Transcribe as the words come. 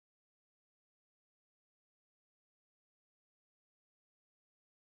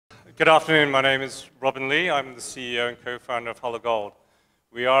Good afternoon. My name is Robin Lee. I'm the CEO and co-founder of HelloGold.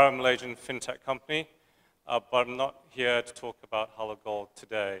 We are a Malaysian fintech company, but I'm not here to talk about HelloGold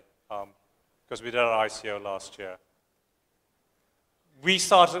today because we did our ICO last year. We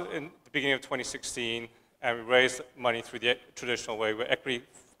started in the beginning of 2016 and we raised money through the traditional way where equity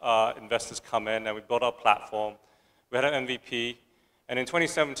investors come in and we built our platform. We had an MVP, and in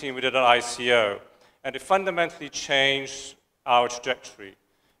 2017 we did an ICO, and it fundamentally changed our trajectory.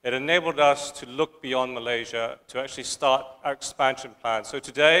 It enabled us to look beyond Malaysia to actually start our expansion plan. So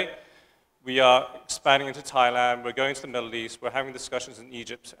today, we are expanding into Thailand, we're going to the Middle East, we're having discussions in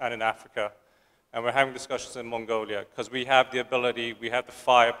Egypt and in Africa, and we're having discussions in Mongolia, because we have the ability, we have the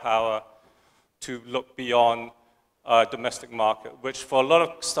firepower to look beyond domestic market, which for a lot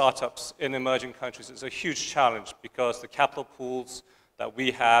of startups in emerging countries is a huge challenge because the capital pools that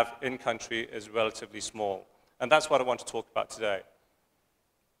we have in country is relatively small. And that's what I want to talk about today.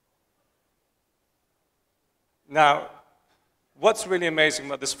 Now, what's really amazing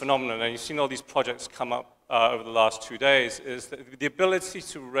about this phenomenon, and you've seen all these projects come up over the last 2 days, is that the ability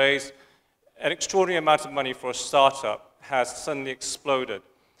to raise an extraordinary amount of money for a startup has suddenly exploded.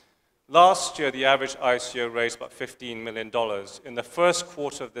 Last year, the average ICO raised about $15 million. In the first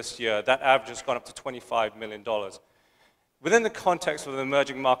quarter of this year, that average has gone up to $25 million. Within the context of an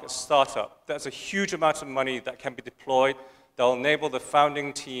emerging market startup, there's a huge amount of money that can be deployed that will enable the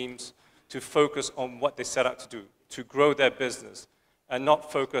founding teams to focus on what they set out to do, to grow their business, and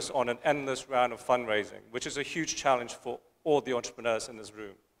not focus on an endless round of fundraising, which is a huge challenge for all the entrepreneurs in this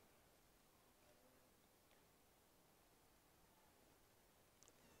room.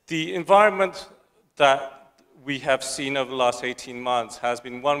 The environment that we have seen over the last 18 months has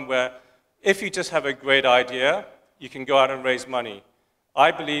been one where if you just have a great idea, you can go out and raise money.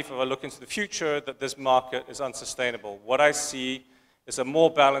 I believe, if I look into the future, that this market is unsustainable. What I see is a more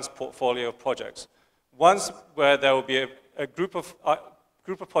balanced portfolio of projects. Ones where there will be a group of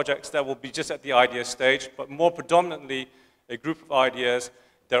projects that will be just at the idea stage, but more predominantly a group of ideas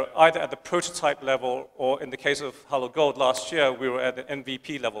that are either at the prototype level, or in the case of HelloGold last year, we were at the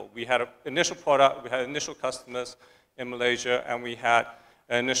MVP level. We had an initial product, we had initial customers in Malaysia, and we had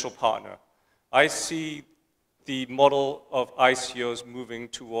an initial partner. I see the model of ICOs moving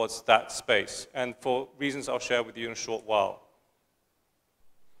towards that space, and for reasons I'll share with you in a short while.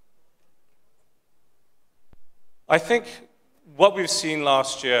 I think what we've seen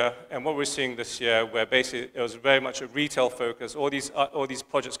last year and what we're seeing this year, where basically it was very much a retail focus, all these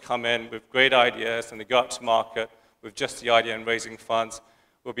projects come in with great ideas and they go out to market with just the idea and raising funds,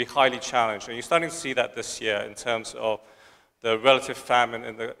 will be highly challenged. And you're starting to see that this year in terms of the relative famine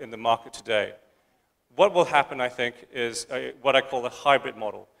in the market today. What will happen, I think, is what I call a hybrid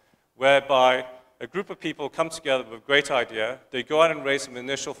model, whereby a group of people come together with a great idea, they go out and raise some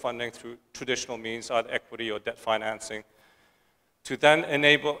initial funding through traditional means, either equity or debt financing, to then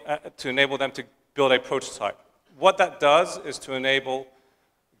enable them to build a prototype. What that does is to enable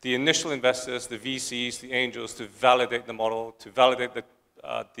the initial investors, the VCs, the angels, to validate the model, to validate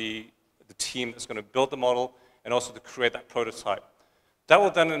the team that's going to build the model, and also to create that prototype. That will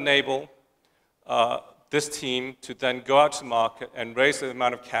then enable this team to then go out to market and raise the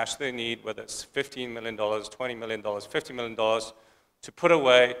amount of cash they need, whether it's $15 million, $20 million, $50 million, to put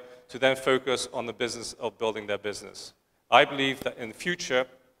away to then focus on the business of building their business. I believe that in the future,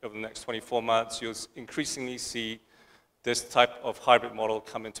 over the next 24 months, you'll increasingly see this type of hybrid model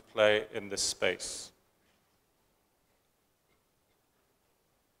come into play in this space.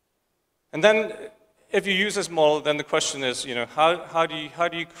 And then, if you use this model, then the question is, how do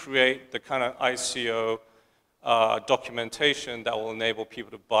you create the kind of ICO documentation that will enable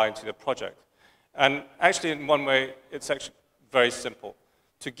people to buy into the project? And actually, in one way, it's actually very simple.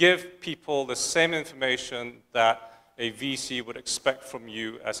 To give people the same information that a VC would expect from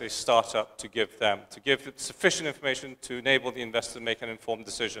you as a startup to give them, to give sufficient information to enable the investor to make an informed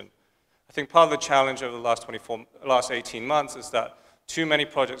decision. I think part of the challenge over the last 18 months is that too many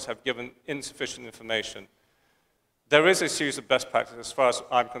projects have given insufficient information. There is a series of best practices, as far as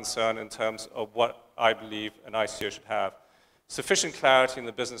I'm concerned, in terms of what I believe an ICO should have. Sufficient clarity in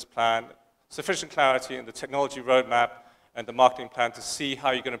the business plan, sufficient clarity in the technology roadmap and the marketing plan to see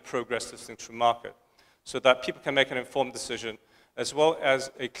how you're going to progress this thing through market, so that people can make an informed decision, as well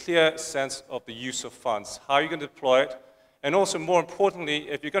as a clear sense of the use of funds. How are you going to deploy it? And also, more importantly,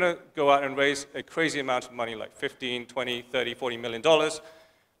 if you're going to go out and raise a crazy amount of money, like 15, 20, 30, $40 million,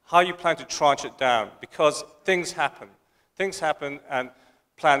 how you plan to tranche it down, because things happen. Things happen and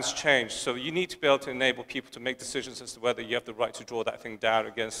plans change. So you need to be able to enable people to make decisions as to whether you have the right to draw that thing down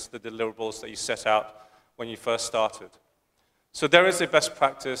against the deliverables that you set out when you first started. So there is a best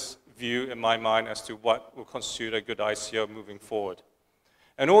practice view in my mind as to what will constitute a good ICO moving forward.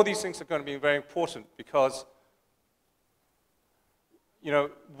 And all these things are going to be very important because, you know,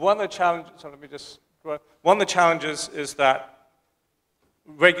 one of the challenges is that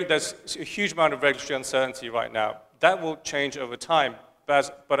there's a huge amount of regulatory uncertainty right now. That will change over time,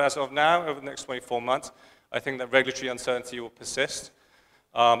 but as of now, over the next 24 months, I think that regulatory uncertainty will persist,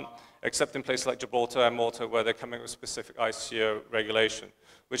 except in places like Gibraltar and Malta where they're coming with specific ICO regulation,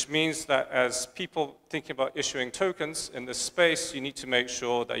 which means that as people thinking about issuing tokens in this space, you need to make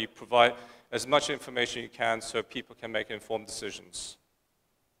sure that you provide as much information you can so people can make informed decisions.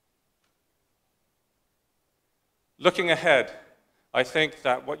 Looking ahead, I think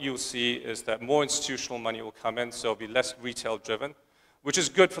that what you'll see is that more institutional money will come in, so it'll be less retail-driven, which is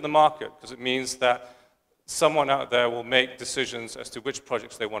good for the market, because it means that someone out there will make decisions as to which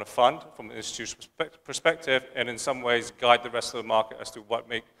projects they want to fund from an institutional perspective, and in some ways guide the rest of the market as to what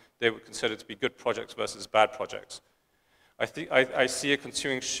they would consider to be good projects versus bad projects. I see a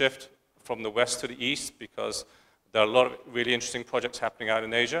continuing shift from the west to the east, because there are a lot of really interesting projects happening out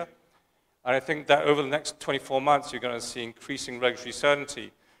in Asia. And I think that over the next 24 months, you're going to see increasing regulatory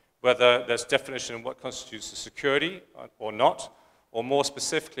certainty, whether there's definition of what constitutes a security or not, or more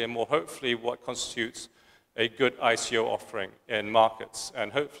specifically and more hopefully, what constitutes a good ICO offering in markets.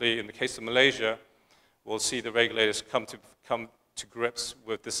 And hopefully, in the case of Malaysia, we'll see the regulators come to grips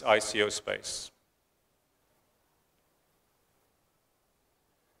with this ICO space.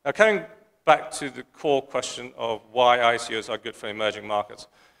 Now, coming back to the core question of why ICOs are good for emerging markets.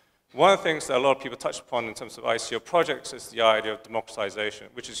 One of the things that a lot of people touch upon in terms of ICO projects is the idea of democratization,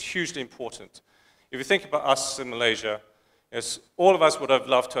 which is hugely important. If you think about us in Malaysia, all of us would have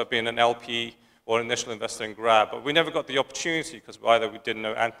loved to have been an LP or an initial investor in Grab, but we never got the opportunity because either we didn't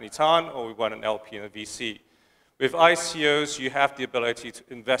know Anthony Tan or we weren't an LP in a VC. With ICOs, you have the ability to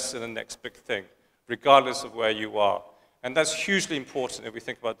invest in the next big thing, regardless of where you are. And that's hugely important if we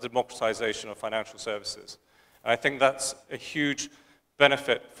think about democratization of financial services. And I think that's a huge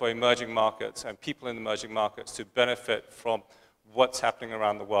benefit for emerging markets and people in emerging markets to benefit from what's happening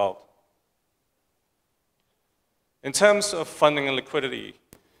around the world. In terms of funding and liquidity,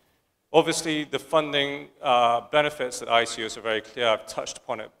 obviously the funding benefits that ICOs are very clear. I've touched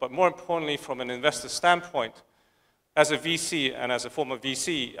upon it. But more importantly, from an investor standpoint, as a VC and as a former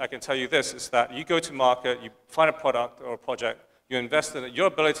VC, I can tell you this, is that you go to market, you find a product or a project, you invest in it, your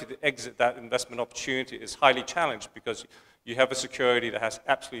ability to exit that investment opportunity is highly challenged because you have a security that has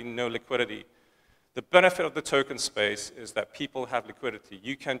absolutely no liquidity. The benefit of the token space is that people have liquidity.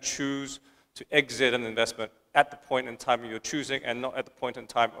 You can choose to exit an investment at the point in time you're choosing and not at the point in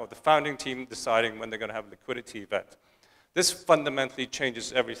time of the founding team deciding when they're going to have a liquidity event. This fundamentally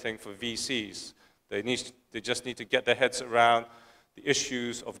changes everything for VCs. They just need to get their heads around the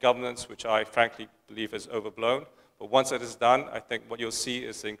issues of governance, which I frankly believe is overblown. But once that is done, I think what you'll see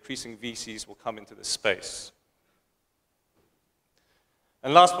is the increasing VCs will come into this space.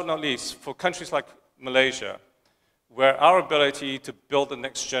 And last but not least, for countries like Malaysia, where our ability to build the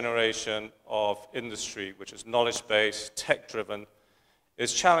next generation of industry, which is knowledge-based, tech-driven,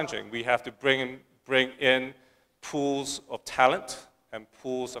 is challenging. We have to bring in pools of talent and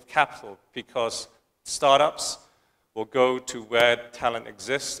pools of capital because startups will go to where talent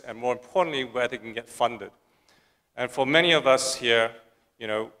exists and, more importantly, where they can get funded. And for many of us here, you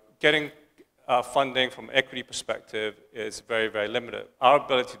know, getting funding from an equity perspective is very, very limited. Our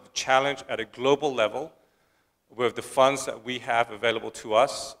ability to challenge at a global level with the funds that we have available to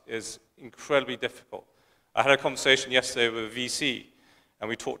us is incredibly difficult. I had a conversation yesterday with a VC, and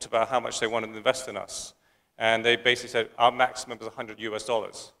we talked about how much they wanted to invest in us. And they basically said, our maximum is $100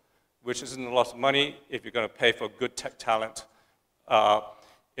 US, which isn't a lot of money if you're going to pay for good tech talent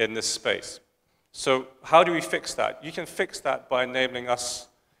in this space. So how do we fix that? You can fix that by enabling us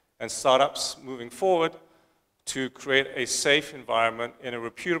and startups moving forward to create a safe environment in a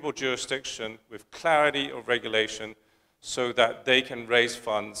reputable jurisdiction with clarity of regulation so that they can raise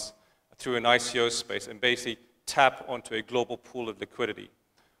funds through an ICO space and basically tap onto a global pool of liquidity,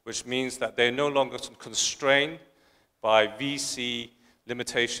 which means that they're no longer constrained by VC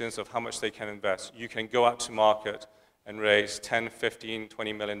limitations of how much they can invest. You can go out to market and raise $10, $15,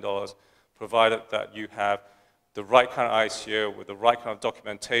 $20 million, provided that you have the right kind of ICO with the right kind of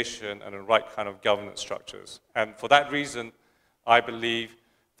documentation and the right kind of governance structures. And for that reason, I believe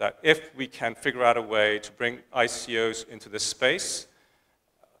that if we can figure out a way to bring ICOs into this space,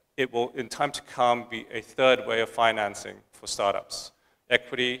 it will, in time to come, be a third way of financing for startups: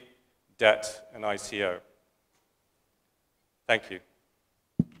 equity, debt, and ICO. Thank you.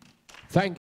 Thank you.